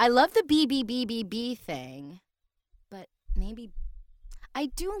 I love the BBBBB thing, but maybe I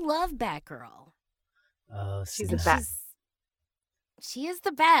do love Batgirl. Oh, She's the snap. best. She is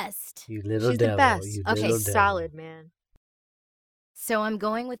the best. You little She's devil. the best. You Okay, little devil. solid, man. So I'm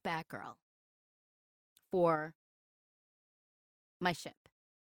going with Batgirl for my ship.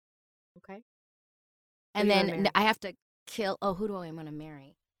 Okay. And do you wanna then marry? I have to kill. Oh, who do I want to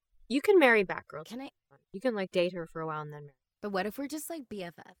marry? You can marry Batgirl. Can I? You can like date her for a while and then marry. But what if we're just like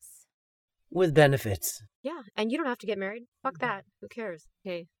BFFs? With benefits. Yeah, and you don't have to get married. Fuck that. Who cares?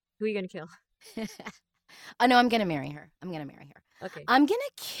 Okay, who are you gonna kill? Oh, no, I'm going to marry her. Okay. I'm going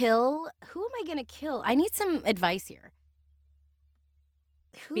to kill... Who am I going to kill? I need some advice here.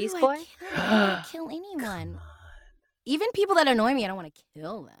 Who Beast do Boy? I kill? I don't want to kill anyone. Even people that annoy me, I don't want to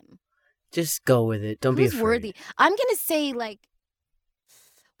kill them. Just go with it. Don't be Who's afraid. worthy? I'm going to say, like...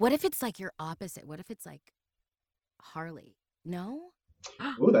 What if it's, like, your opposite? What if it's, like, Harley? No?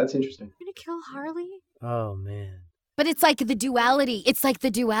 Oh, that's interesting. I'm gonna kill Harley. Oh, man. But it's like the duality.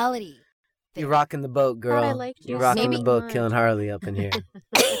 You're rocking the boat, girl. I liked You're you rocking so the boat, much. killing Harley up in here.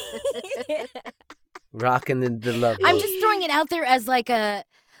 Rocking the love boat. I'm just throwing it out there as like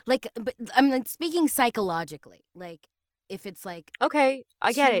but I'm like speaking psychologically. Like if it's like Okay,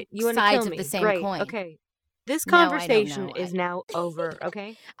 I get two it. You want to sides kill of me? the same Great. coin. Okay. This No, I don't conversation know. is now over.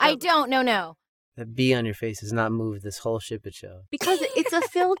 Okay. I Over. don't no. That bee on your face has not moved this whole ship it show. Because it's a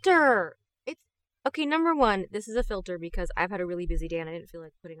filter. It's okay. Number one, this is a filter because I've had a really busy day and I didn't feel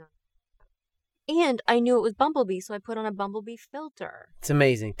like putting on. And I knew it was Bumblebee, so I put on a Bumblebee filter. It's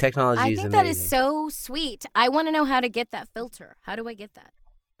amazing. Technology I is think amazing. that is so sweet. I want to know how to get that filter. How do I get that?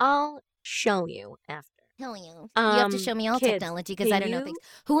 I'll show you after. Tell you. You have to show me all kids, technology because can I don't know you- things.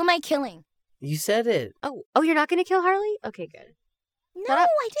 Who am I killing? You said it. Oh, you're not going to kill Harley? Okay, good. No, Shut up.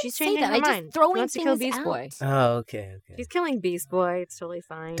 I didn't She's say changing that. her I mind. just throwing She wants to things kill Beast out. Boy. Oh, okay. She's killing Beast Boy. It's totally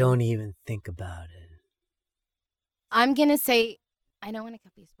fine. Don't even think about it. I'm gonna say I don't want to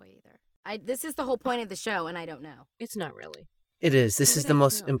kill Beast Boy either. This is the whole point of the show, and I don't know. It's not really. It is. This Who is would the I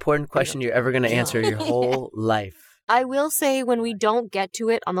most kill? important question you're ever going to answer your whole life. I will say when we don't get to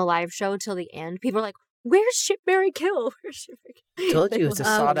it on the live show till the end, people are like, "Where's Ship Mary Kill? Where's Ship Mary Kill?" Told you, it's a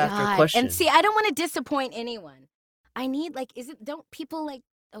Oh, sought-after God. question. And see, I don't want to disappoint anyone. I need don't people like?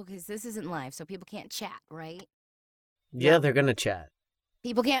 Oh, because this isn't live, so people can't chat, right? Yeah, they're going to chat.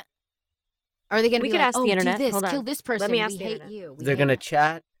 People can't. Are they gonna We be could like, ask the oh, do internet. this, Hold on. kill this person? me ask we the hate internet. you. We They're hate going to you."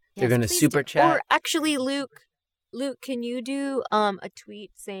 chat. They're Yes, going to please super do. chat. Or actually, Luke, can you do a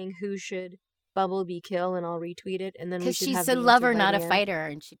tweet saying who should Bumblebee kill, and I'll retweet it, and then we Because should she's have a the answer lover, by not the a end? fighter,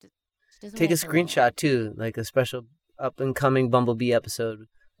 and she doesn't Take a wanna kill anyone. screenshot, too, like a special up-and-coming Bumblebee episode.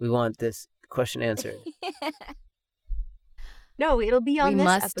 We want this question answered. No, it'll be on We this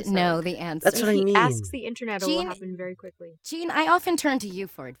must episode. know the answer. That's If what I he mean. asks the internet, it will Gene- happen very quickly. Gene, I often turn to you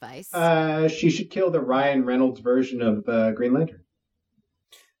for advice. She should kill the Ryan Reynolds version of Green Lantern.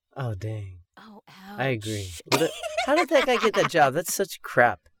 Oh, dang. Oh, ouch. I agree. How did that guy get that job? That's such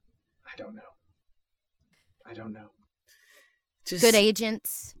crap. I don't know. Just, Good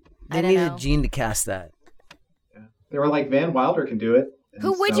agents. They I don't needed know. Gene to cast that. Yeah. They were like, Van Wilder can do it. And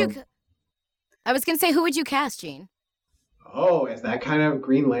Who would so- you? I was gonna say, who would you cast, Gene? Oh, is that kind of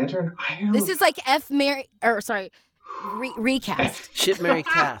Green Lantern? I don't. This is like recast. Ship Mary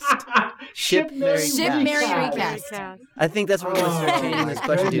cast. Ship Mary Ship cast. Mary Cast. recast. Cast. I think that's what we're going to start Oh, changing this my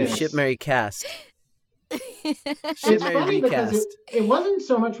question to. goodness. Ship Mary cast. Ship It's Mary funny because recast. it wasn't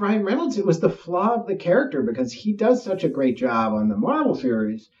so much Ryan Reynolds, it was the flaw of the character because he does such a great job on the Marvel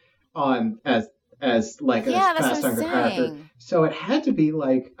series as like a Yeah, that's fast what I'm younger character. saying. So it had to be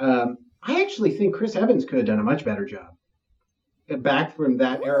like I actually think Chris Evans could have done a much better job. Back from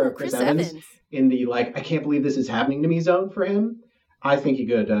that era of Chris Evans in the like, I can't believe this is happening to me zone for him. I think he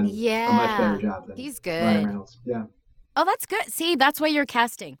could have done a much Yeah, better job than he's Ryan good. Reynolds. Yeah. Oh, that's good. See, that's why you're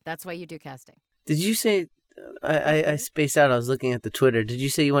casting. That's why you do casting. Did you say... I spaced out. I was looking at the Twitter. Did you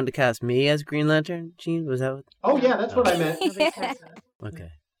say you wanted to cast me as Green Lantern, Gene? Was that what... Oh yeah, that's what I meant. Nobody's cast that. Okay.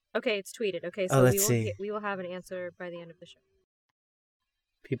 Okay, it's tweeted. Okay, Oh, so let's see. we will have an answer by the end of the show.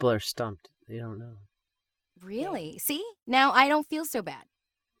 People are stumped. They don't know. Really? See, now I don't feel so bad.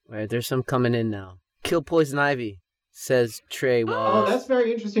 All right, there's some coming in now. Kill Poison Ivy, says Trey Oh, Wallace. that's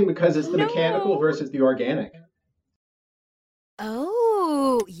very interesting because it's the No. mechanical versus the organic.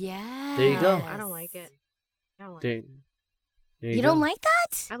 Oh, yeah. There you go. I don't like it. I don't like it. There, there You go. don't like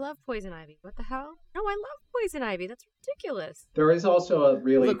that? I love Poison Ivy. What the hell? No, I love Poison Ivy. That's ridiculous. There is also a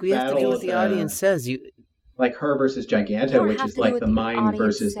really Look, we have to do battle what the audience says. You like her versus You Giganta, don't which have is to do like what the the mind audience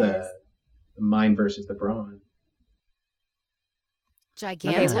versus says. the mind versus the brawn.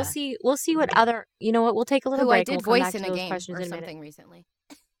 Gigantic. Okay, we'll see what other. You know what? We'll take a little Who I break. and did we'll come voice back in to a those game questions or in a minute. something recently.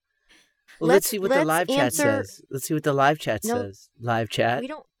 Well, let's see what the let's live chat answer- says. Let's see what the live chat No, says. Live chat. We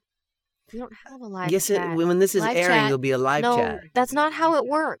don't have a live Yes, chat. when this is Live airing, chat. it'll be a live no, chat. that's not how it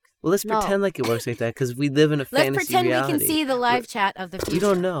works. Well, let's no. pretend like it works like that because we live in a Let's fantasy pretend reality. we can see the live chat of the future. You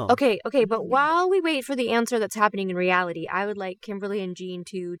don't know. Okay, but while we wait for the answer that's happening in reality, I would like Kimberly and Jean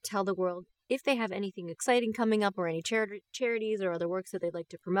to tell the world if they have anything exciting coming up or any charities or other works that they'd like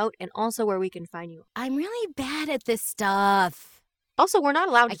to promote, and also where we can find you. I'm really bad at this stuff. Also, we're not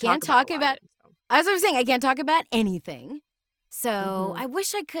allowed to I can't talk talk about- it, so. As I was saying, I can't talk about anything. So I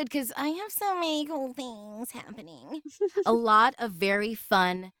wish I could because I have so many cool things happening. A lot of very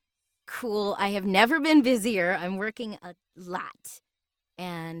fun, cool. I have never been busier. I'm working a lot.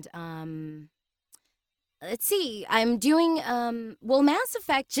 And let's see. I'm doing Mass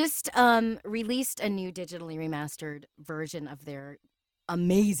Effect just released a new digitally remastered version of their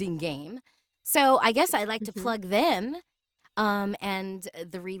amazing game. So I guess I like to plug them and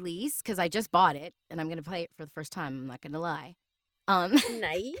the release because I just bought it and I'm going to play it for the first time. I'm not going to lie.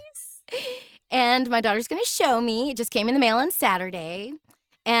 Nice. And my daughter's going to show me. It just came in the mail on Saturday.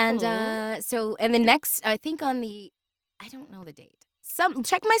 And and the next, I think I don't know the date.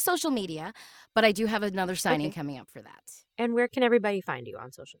 Check my social media, but I do have another signing coming up for that. And where can everybody find you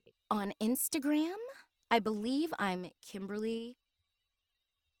on social media? On Instagram, I believe I'm Kimberly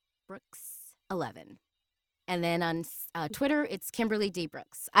Brooks 11. And then on Twitter, it's Kimberly D.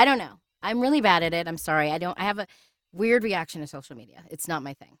 Brooks. I don't know. I'm really bad at it. I'm sorry. I have a weird reaction to social media. It's not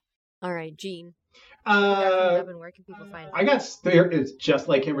my thing. All right, Gene. Where can people find I got it's just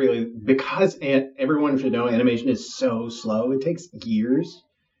like Kimberly because everyone should know animation is so slow. It takes years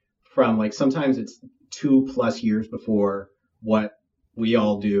from sometimes it's 2+ years before what we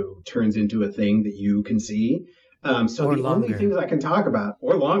all do turns into a thing that you can see. So or the longer. only things I can talk about,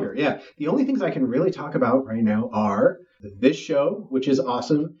 or longer, the only things I can really talk about right now are this show, which is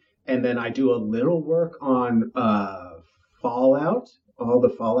awesome, and then I do a little work on Fallout, all the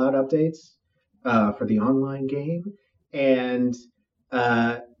Fallout updates for the online game, and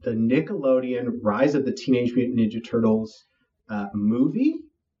the Nickelodeon Rise of the Teenage Mutant Ninja Turtles movie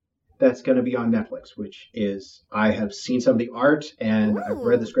that's going to be on Netflix, which is, I have seen some of the art and I've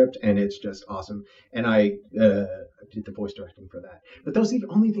read the script and it's just awesome. And I did the voice directing for that. But those are the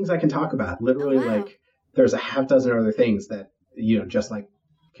only things I can talk about. Literally, there's a half dozen other things that, just like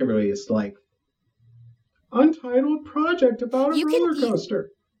Kimberly is untitled project about a roller coaster.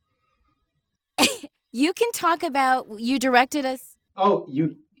 You can talk about, you directed us. Oh,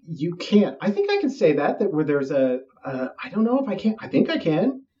 you can't. I think I can say that where there's a, I don't know if I can. I think I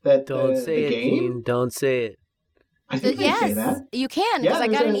can. That Don't say the it, game? Gene. Don't say it. I think I can say that. You can, because I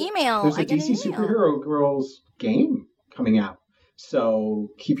got an email. There's a DC Superhero Girls game coming out. So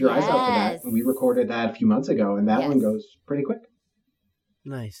keep your eyes out for that. And we recorded that a few months ago, and that one goes pretty quick.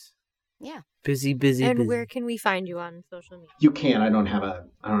 Nice. Yeah. Busy. And where can we find you on social media? You can. I don't have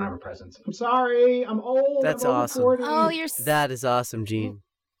a presence. I'm sorry. I'm old. That's I'm awesome. 40. Oh, That is awesome, Gene.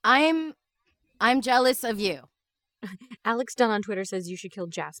 I'm jealous of you. Alex Dunn on Twitter says you should kill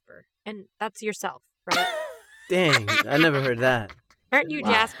Jasper. And that's yourself, right? Dang, I never heard that. Aren't you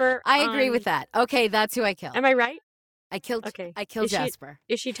Jasper? I agree with that. Okay, that's who I killed. Am I right? I killed Is Jasper.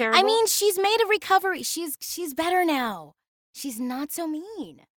 Is she terrible? I mean, she's made a recovery. She's better now. She's not so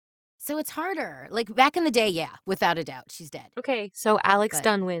mean. So it's harder. Back in the day, without a doubt, she's dead. Okay, so Alex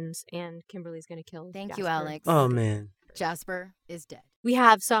Dunn wins, and Kimberly's going to kill Thank Jasper. you, Alex. Oh, man. Jasper is dead. We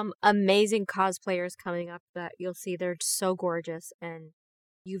have some amazing cosplayers coming up that you'll see. They're so gorgeous, and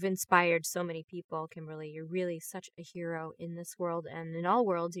you've inspired so many people, Kimberly. You're really such a hero in this world and in all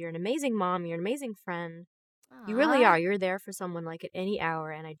worlds. You're an amazing mom. You're an amazing friend. Aww. You really are. You're there for someone at any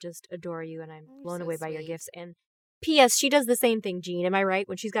hour, and I just adore you, and I'm blown so away by your sweet. gifts. And P.S., she does the same thing, Jean. Am I right?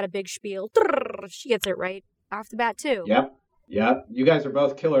 When she's got a big spiel, she gets it right off the bat, too. Yep. You guys are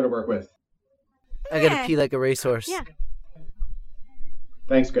both killer to work with. I gotta pee like a racehorse. Yeah.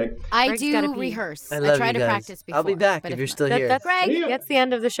 Thanks, Greg. I Greg's gotta do pee. rehearse. I love try you to guys. practice before. I'll be back but if you're not. still here. That's Yeah. That's the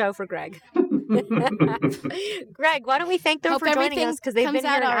end of the show for Greg. Greg, why don't we thank them Hope for joining everything us? Because they've comes been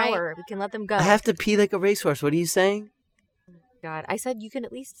here an out all right. hour. We can let them go. I have to pee like a racehorse. What are you saying? God, I said you can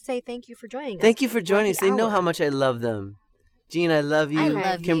at least say thank you for joining us. Thank you for joining us. the They know hour. how much I love them. Gene, I love you. I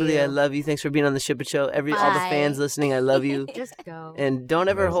love Kimberly, you. I love you. Thanks for being on the Ship It Show. All the fans Bye. listening, I love you. Just go. And don't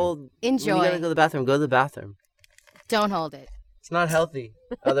ever Amazing. hold. Enjoy. When you gotta go to the bathroom, go to the bathroom. Don't hold it. It's not healthy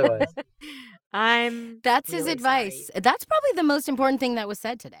otherwise. That's his really advice. sorry. That's probably the most important thing that was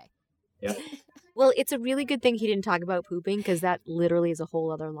said today. Yep. Well, it's a really good thing he didn't talk about pooping because that literally is a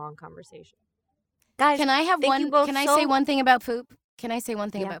whole other long conversation. Guys, Can I have thank one? you both Can I so- say one thing about poop? Can I say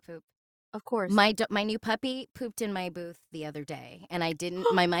one thing Yeah. about poop? Of course. My new puppy pooped in my booth the other day, and I didn't.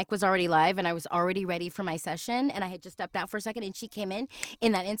 My mic was already live, and I was already ready for my session, and I had just stepped out for a second, and she came in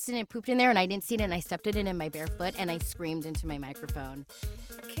that instant and pooped in there, and I didn't see it, and I stepped it in my bare foot, and I screamed into my microphone.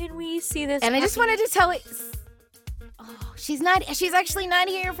 Can we see this? And I just puppy? wanted to tell it. Oh, she's actually not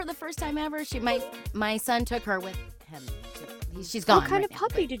here for the first time ever. My son took her with him. She's gone. What kind right of now,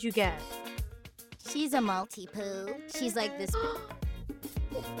 puppy but did you get? She's a multi-poo. She's like this.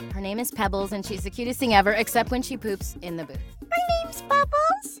 Her name is Pebbles, and she's the cutest thing ever, except when she poops in the booth. My name choose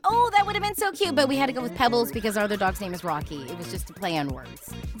Bubbles? Oh, that would have been so cute, but we had to go with Pebbles because our other dog's name is Rocky. It was just a play on words.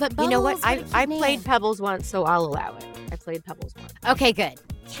 But Bubbles, You know what? I a cute played name. Pebbles once, so I'll allow it. I played Pebbles once. Okay, good.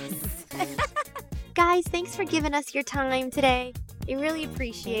 Guys, thanks for giving us your time today. We really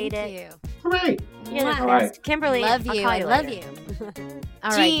appreciate Thank it. you. Hooray! You're the Mwah. All right. best. Kimberly, Love I'll you. call I love later. you.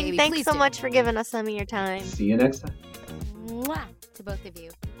 All right, Jean, baby, thanks please so do. much for giving us some of your time. See you next time. Mwah. To both of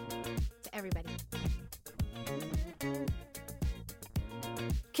you. To everybody.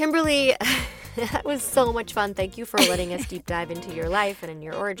 Kimberly, that was so much fun. Thank you for letting us deep dive into your life and in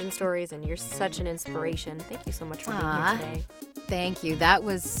your origin stories, and you're such an inspiration. Thank you so much for being Aw. here today. Thank you. That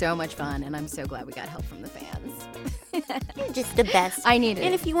was so much fun, and I'm so glad we got help from the fans. You're just the best. I needed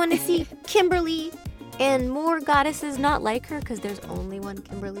And it. if you want to see Kimberly and more goddesses not like her, because there's only one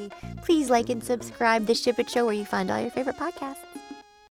Kimberly, please like and subscribe to Ship It Show where you find all your favorite podcasts.